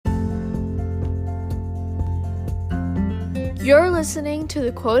You're listening to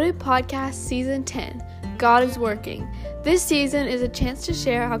the Quoted Podcast Season 10, God is Working. This season is a chance to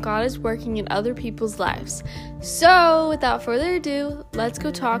share how God is working in other people's lives. So, without further ado, let's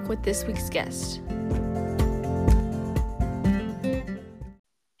go talk with this week's guest.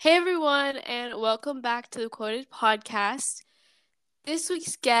 Hey everyone, and welcome back to the Quoted Podcast. This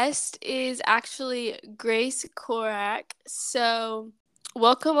week's guest is actually Grace Korak, so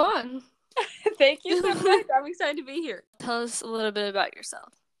welcome on. Thank you so much. I'm excited to be here. Tell us a little bit about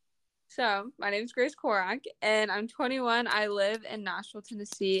yourself. So, my name is Grace Korak, and I'm 21. I live in Nashville,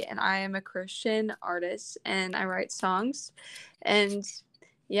 Tennessee, and I am a Christian artist, and I write songs. And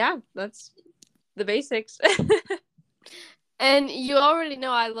yeah, that's the basics. And you already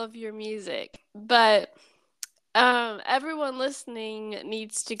know I love your music, but everyone listening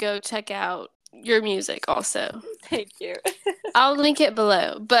needs to go check out your music also. Thank you. I'll link it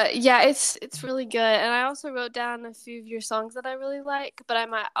below. But yeah, it's really good. And I also wrote down a few of your songs that I really like, but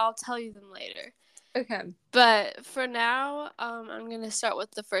I'll tell you them later. Okay. But for now, I'm gonna start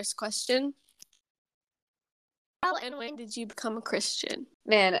with the first question. How and when did you become a Christian?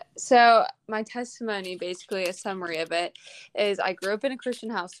 Man, so my testimony, basically a summary of it, is I grew up in a Christian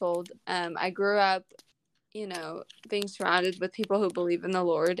household. I grew up, being surrounded with people who believe in the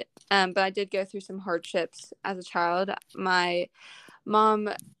Lord. But I did go through some hardships as a child. My mom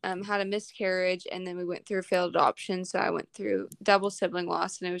had a miscarriage, and then we went through failed adoption. So I went through double sibling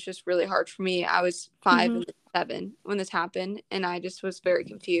loss, and it was just really hard for me. I was 5 and 7 when this happened, and I just was very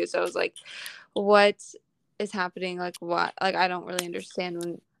confused. I was like, what is happening? Like, what? Like, I don't really understand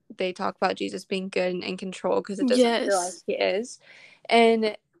when they talk about Jesus being good and in control, because it doesn't feel like he is.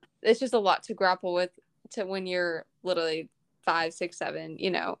 And it's just a lot to grapple with to when you're literally 5, 6, 7,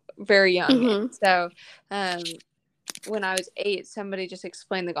 very young. So when I was 8, somebody just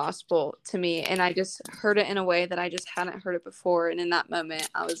explained the gospel to me, and I just heard it in a way that I just hadn't heard it before. And in that moment,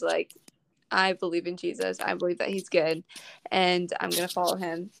 I was like, I believe in Jesus. I believe that he's good, and I'm going to follow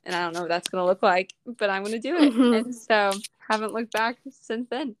him. And I don't know what that's going to look like, but I'm going to do it. And so haven't looked back since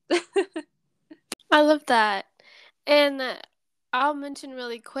then. I love that. And I'll mention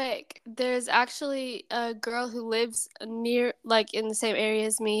really quick, there's actually a girl who lives near, like, in the same area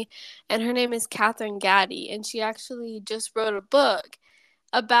as me, and her name is Catherine Gaddy, and she actually just wrote a book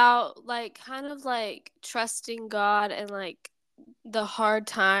about, like, kind of, like, trusting God and, like, the hard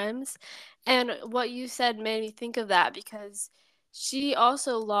times. And what you said made me think of that, because she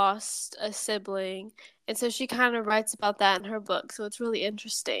also lost a sibling, and so she kind of writes about that in her book, so it's really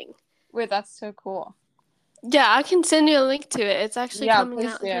interesting. Wait, that's so cool. Yeah, I can send you a link to it. It's actually coming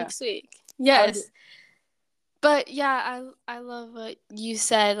out next week. Yes. But yeah, I love what you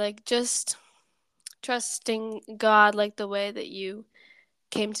said, like, just trusting God, like, the way that you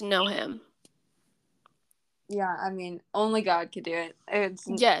came to know him. Yeah, I mean, only God could do it.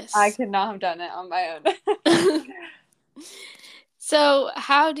 Yes. I could not have done it on my own. So,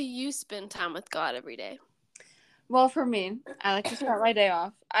 how do you spend time with God every day? Well, for me, I like to start my day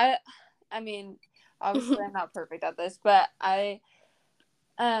off. I mean, obviously I'm not perfect at this, but I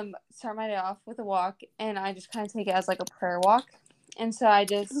start my day off with a walk, and I just kind of take it as like a prayer walk. And so I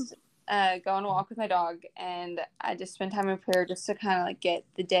just go on a walk with my dog, and I just spend time in prayer just to kind of like get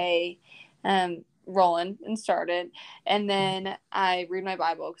the day rolling and started. And then I read my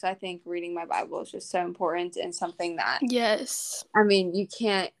Bible, because I think reading my Bible is just so important, and something that I mean, you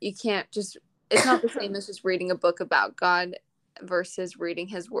can't just, it's not the same as just reading a book about God versus reading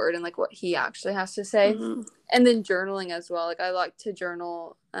his word and like what he actually has to say. And then journaling as well. Like, I like to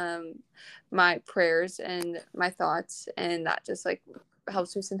journal my prayers and my thoughts, and that just like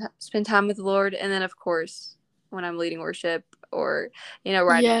helps me spend time with the Lord. And then of course when I'm leading worship or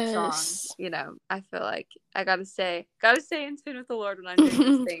writing a song, I feel like I gotta stay in tune with the Lord when I'm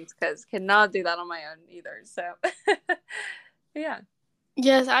doing those things, because cannot do that on my own either. So yeah.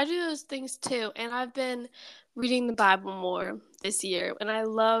 Yes, I do those things too, and I've been reading the Bible more this year, and I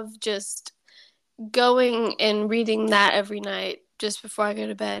love just going and reading that every night just before I go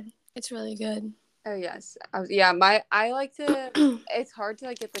to bed. It's really good. Oh yes. I like to it's hard to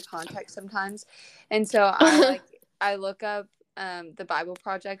like get the context sometimes, and so I look up the Bible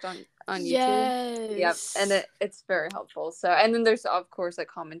Project on YouTube. Yep, and it's very helpful. So, and then there's of course like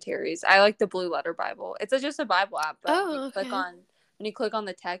commentaries. I like the Blue Letter Bible. It's just a Bible app, but when you click on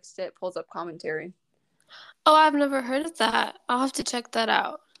the text, it pulls up commentary. Oh, I've never heard of that. I'll have to check that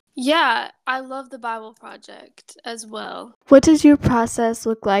out. Yeah, I love the Bible Project as well. What does your process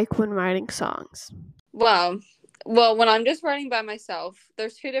look like when writing songs? Well, when I'm just writing by myself,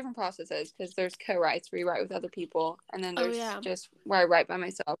 there's 2 different processes, because there's co-writes where you write with other people, and then there's just where I write by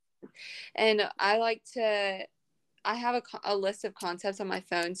myself. And I like to I have a list of concepts on my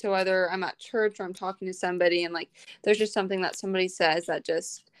phone. So whether I'm at church or I'm talking to somebody and like there's just something that somebody says that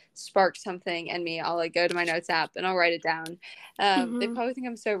just sparks something in me, I'll like go to my notes app and I'll write it down. They Mm-hmm. probably think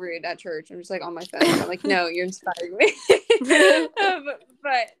I'm so rude at church. I'm just like on my phone, but I'm like, no, you're inspiring me.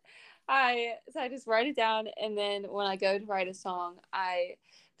 But I just write it down, and then when I go to write a song, I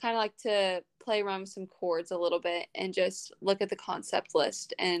kind of like to play around with some chords a little bit and just look at the concept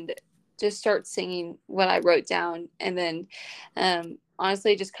list and just start singing what I wrote down, and then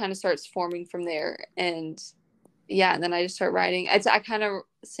honestly, it just kind of starts forming from there. And yeah, and then I just start writing. I kind of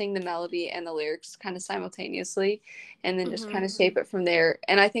sing the melody and the lyrics kind of simultaneously, and then just kind of shape it from there.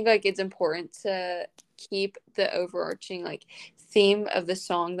 And I think like it's important to keep the overarching like theme of the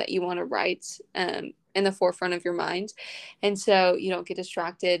song that you want to write in the forefront of your mind, and so you don't get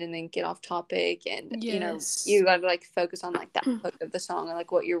distracted and then get off topic. And Yes. you got to like focus on like that hook of the song and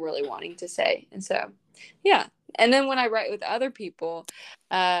like what you're really wanting to say. And so yeah, and then when I write with other people,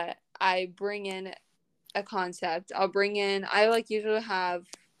 I bring in a concept. I like usually have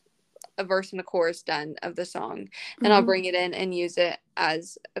a verse and a chorus done of the song, and I'll bring it in and use it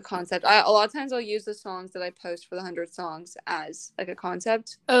as a concept. A lot of times I'll use the songs that I post for the 100 songs as like a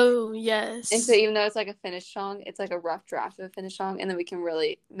concept. Oh, And so yes. even though it's like a finished song, it's like a rough draft of a finished song, and then we can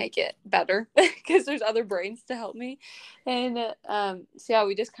really make it better because there's other brains to help me. And so yeah,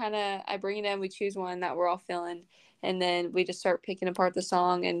 we just kind of I bring it in, we choose one that we're all feeling, and then we just start picking apart the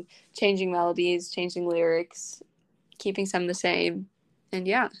song and changing melodies, changing lyrics, keeping some the same. And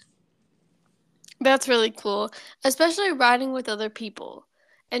yeah. That's really cool, especially writing with other people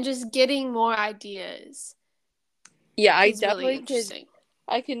and just getting more ideas Yeah, I is really definitely interesting.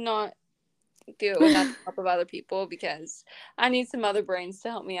 could not do it without the help of other people because I need some other brains to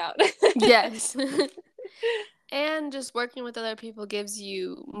help me out. Yes. And just working with other people gives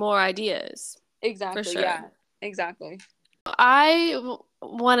you more ideas, for Exactly. sure. Yeah. Exactly. I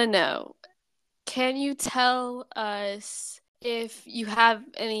want to know, can you tell us if you have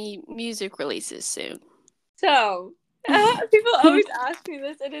any music releases soon? So, people always ask me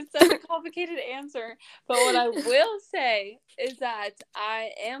this, and it's such a complicated answer. But what I will say is that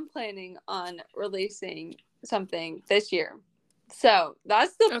I am planning on releasing something this year. So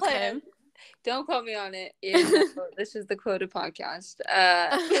that's the Okay. plan. Don't quote me on it, even though this is the quoted podcast.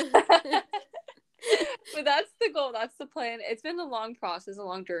 But that's the goal. That's the plan. It's been a long process, a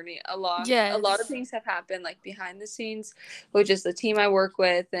long journey. A lot of Yes. things have happened like behind the scenes, which is the team I work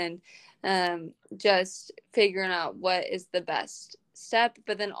with, and just figuring out what is the best step,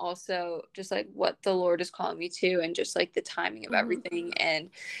 but then also just like what the Lord is calling me to, and just like the timing of Hmm. everything,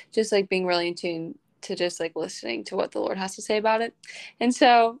 and just like being really in tune to just like listening to what the Lord has to say about it. And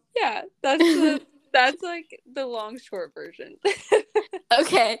so yeah, that's like the long short version.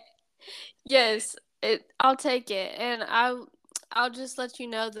 Okay. Yes, I'll take it, and I'll just let you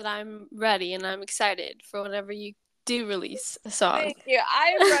know that I'm ready and I'm excited for whenever you do release a song. Thank you.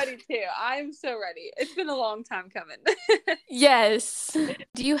 I am ready too. I'm so ready. It's been a long time coming. Yes.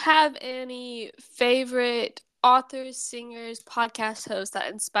 Do you have any favorite authors, singers, podcast hosts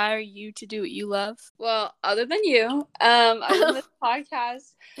that inspire you to do what you love? Well, other than you, other than this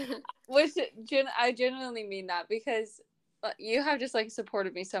podcast, which I genuinely mean that because you have just like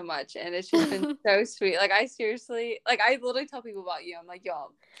supported me so much, and it's just been so sweet. Like I seriously, like I literally tell people about you. I'm like,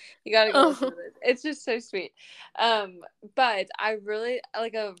 y'all, you gotta go listen to Oh, this. It's just so sweet. But I really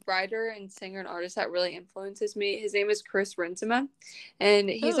like a writer and singer and artist that really influences me. His name is Chris Renzema, and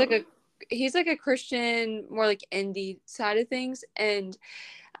oh, he's like a Christian, more like indie side of things. And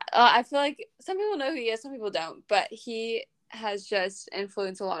I feel like some people know who he is, some people don't, but he has just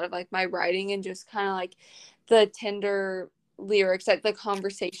influenced a lot of like my writing, and just kind of like the tender lyrics, like the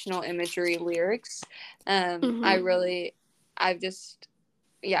conversational imagery lyrics. I hmm. really, I've just,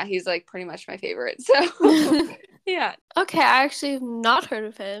 yeah, he's like pretty much my favorite. So, yeah. Okay, I actually have not heard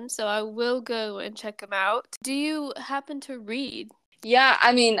of him, so I will go and check him out. Do you happen to read? Yeah,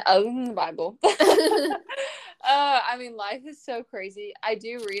 I mean, other than the Bible. I mean, life is so crazy. I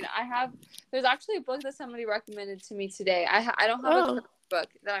do read. There's actually a book that somebody recommended to me today. I don't have a Oh. current book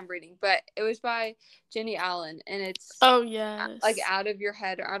that I'm reading, but it was by Jenny Allen, and it's Oh, like yes. Out of Your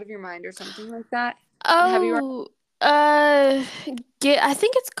Head or Out of Your Mind or something like that. Have you read? Oh, uh, I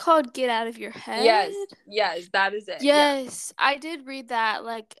think it's called Get Out of Your Head. Yes, that is it. Yeah. Yes, I did read that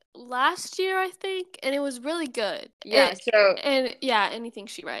like last year, I think, and it was really good. Yeah, so And yeah, anything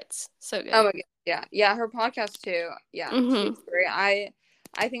she writes, so oh good. my god. Yeah. Yeah, her podcast too. Yeah, she's Mhm. great. I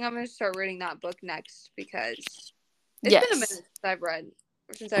think I'm going to start reading that book next because it's been a minute Yes.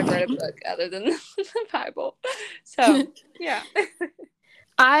 since I've read a book other than the Bible. So, yeah.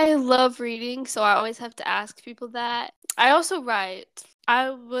 I love reading, so I always have to ask people that. I also write. I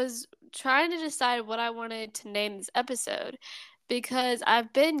was trying to decide what I wanted to name this episode because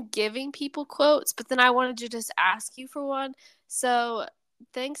I've been giving people quotes, but then I wanted to just ask you for one. So,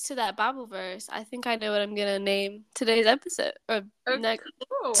 thanks to that Bible verse, I think I know what I'm going to name today's episode or Okay, next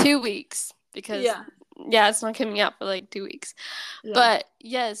cool. 2 weeks because Yeah. yeah, it's not coming out for like 2 weeks. Yeah. But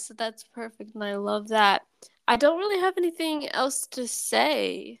yes, that's perfect and I love that. I don't really have anything else to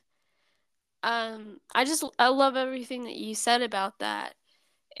say. I love everything that you said about that.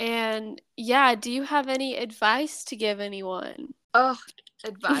 And yeah, do you have any advice to give anyone? Oh,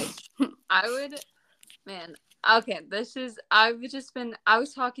 advice. I would, man. Okay, I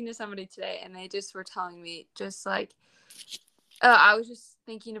was talking to somebody today and they just were telling me just like, I was just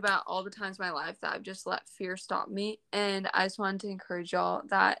thinking about all the times in my life that I've just let fear stop me. And I just wanted to encourage y'all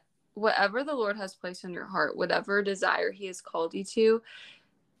that whatever the Lord has placed in your heart, whatever desire He has called you to,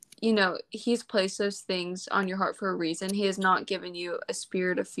 He's placed those things on your heart for a reason. He has not given you a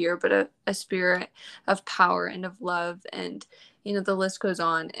spirit of fear, but a spirit of power and of love. And, the list goes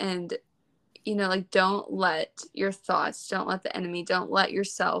on. And, like, don't let your thoughts, don't let the enemy, don't let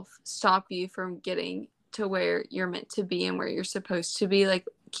yourself stop you from getting to where you're meant to be and where you're supposed to be. Like,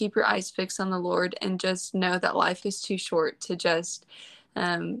 keep your eyes fixed on the Lord and just know that life is too short to just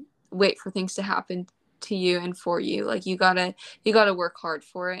wait for things to happen to you and for you. Like, you gotta work hard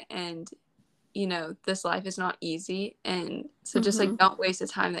for it. And this life is not easy. And so just like don't waste the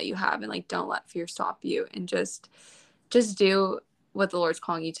time that you have, and like don't let fear stop you, and just do what the Lord's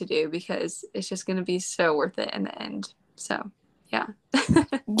calling you to do, because it's just going to be so worth it in the end. So yeah.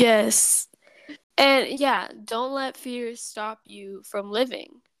 Yes. And yeah, don't let fear stop you from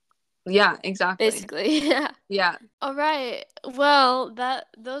living. Yeah, exactly. Basically. Yeah. Yeah. All right. Well,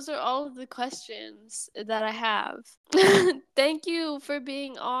 those are all of the questions that I have. Thank you for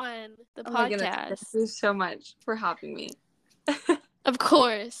being on the Oh my goodness. Thank podcast. you so much for having me. Of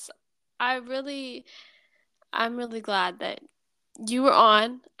course. I'm really glad that you were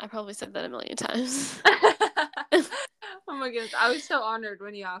on. I probably said that a million times. Oh my goodness. I was so honored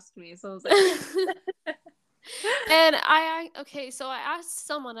when you asked me. So I was like, And so I asked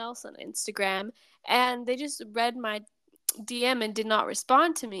someone else on Instagram and they just read my DM and did not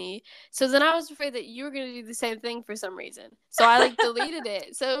respond to me. So then I was afraid that you were going to do the same thing for some reason. So I like deleted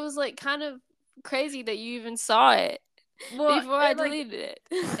it. So it was like kind of crazy that you even saw it before I deleted it.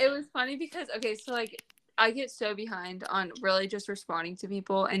 It was funny because, okay, so like I get so behind on really just responding to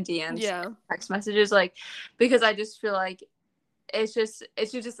people and DMs, Yeah. text messages, like, because I just feel like it's just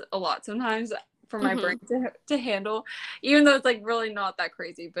a lot sometimes for my brain to handle, even though it's like really not that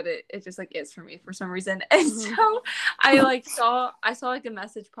crazy, but it just like is for me for some reason. And so I saw like a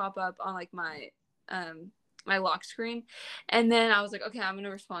message pop up on like my lock screen, and then I was like, okay, I'm gonna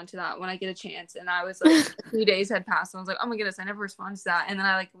respond to that when I get a chance. And I was like, a few days had passed and I was like, oh my goodness, I never responded to that. And then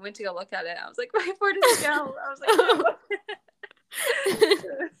I like went to go look at it. I was like, where did it go? I was like,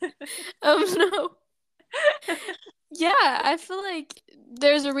 no. Yeah, I feel like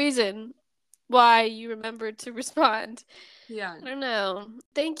there's a reason why you remembered to respond. Yeah. I don't know.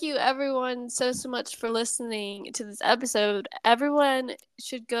 Thank you everyone so much for listening to this episode. Everyone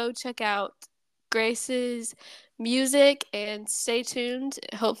should go check out Grace's music and stay tuned.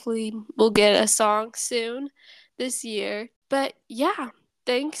 Hopefully we'll get a song soon this year. But yeah,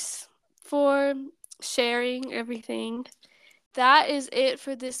 thanks for sharing everything. That is it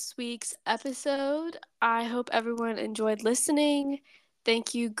for this week's episode. I hope everyone enjoyed listening.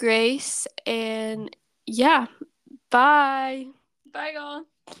 Thank you, Grace. And yeah, bye. Bye, y'all.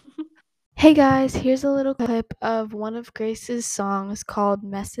 Hey guys, here's a little clip of one of Grace's songs called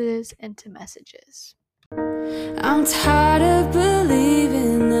Messes into Messages. I'm tired of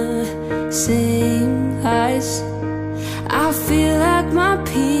believing the same lies. I feel like my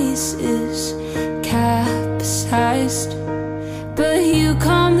peace is capsized, but you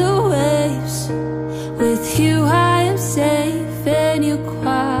calm the waves. With you I am safe, and you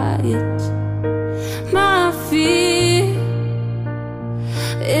quiet my fear.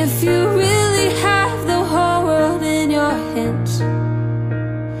 If you really have the whole world in your hands,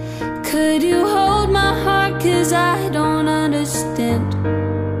 could you hold my heart? 'Cause I don't understand.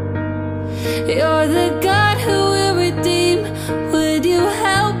 You're the God who will redeem. Would you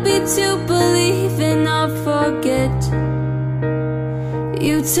help me to believe and not forget?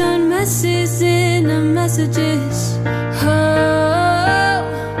 You turn messes into messages.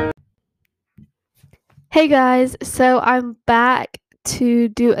 Oh. Hey guys, so I'm back to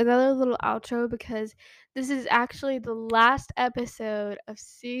do another little outro because this is actually the last episode of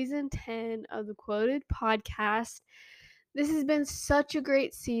season 10 of the Quoted podcast. This has been such a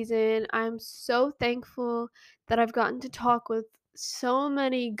great season. I'm so thankful that I've gotten to talk with so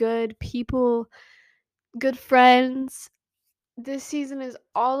many good people, good friends. This season is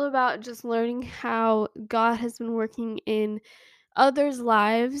all about just learning how God has been working in others'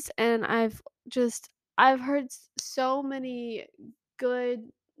 lives, and I've heard so many good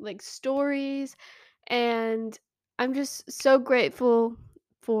stories, and I'm just so grateful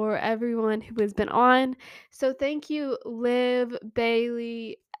for everyone who has been on. So thank you, Liv,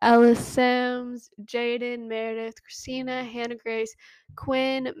 Bailey, Ellis Sims, Jaden, Meredith, Christina, Hannah Grace,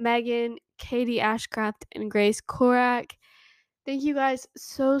 Quinn, Megan, Katie Ashcraft, and Grace Korak. Thank you guys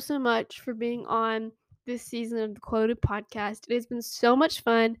so much for being on this season of the Quoted Podcast. It has been so much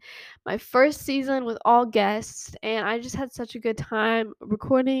fun. My first season with all guests, and I just had such a good time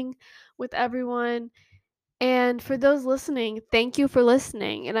recording with everyone. And for those listening, thank you for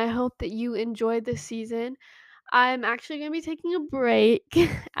listening, and I hope that you enjoyed this season. I'm actually going to be taking a break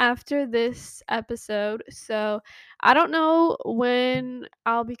after this episode, so I don't know when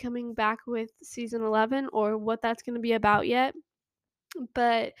I'll be coming back with season 11 or what that's going to be about yet.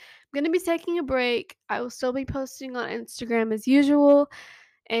 But I'm going to be taking a break. I will still be posting on Instagram as usual,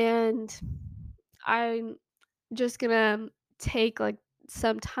 and I'm just going to take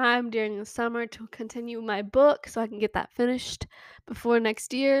some time during the summer to continue my book so I can get that finished before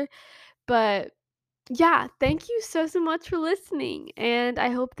next year. But yeah, thank you so much for listening, and I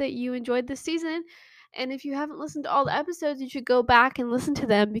hope that you enjoyed this season. And if you haven't listened to all the episodes, you should go back and listen to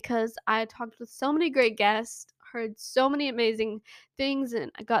them, because I talked with so many great guests, heard so many amazing things, and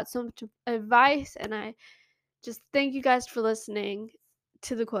I got so much advice. And I just thank you guys for listening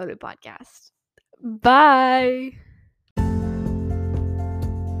to the Quoted Podcast. Bye.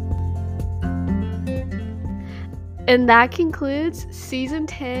 And that concludes season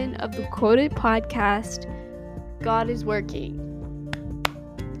 10 of the Quoted Podcast. God is working.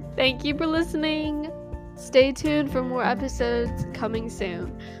 Thank you for listening. Stay tuned for more episodes coming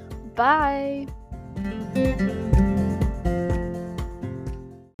soon. Bye.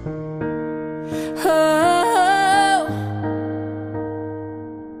 Oh,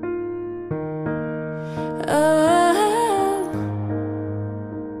 oh.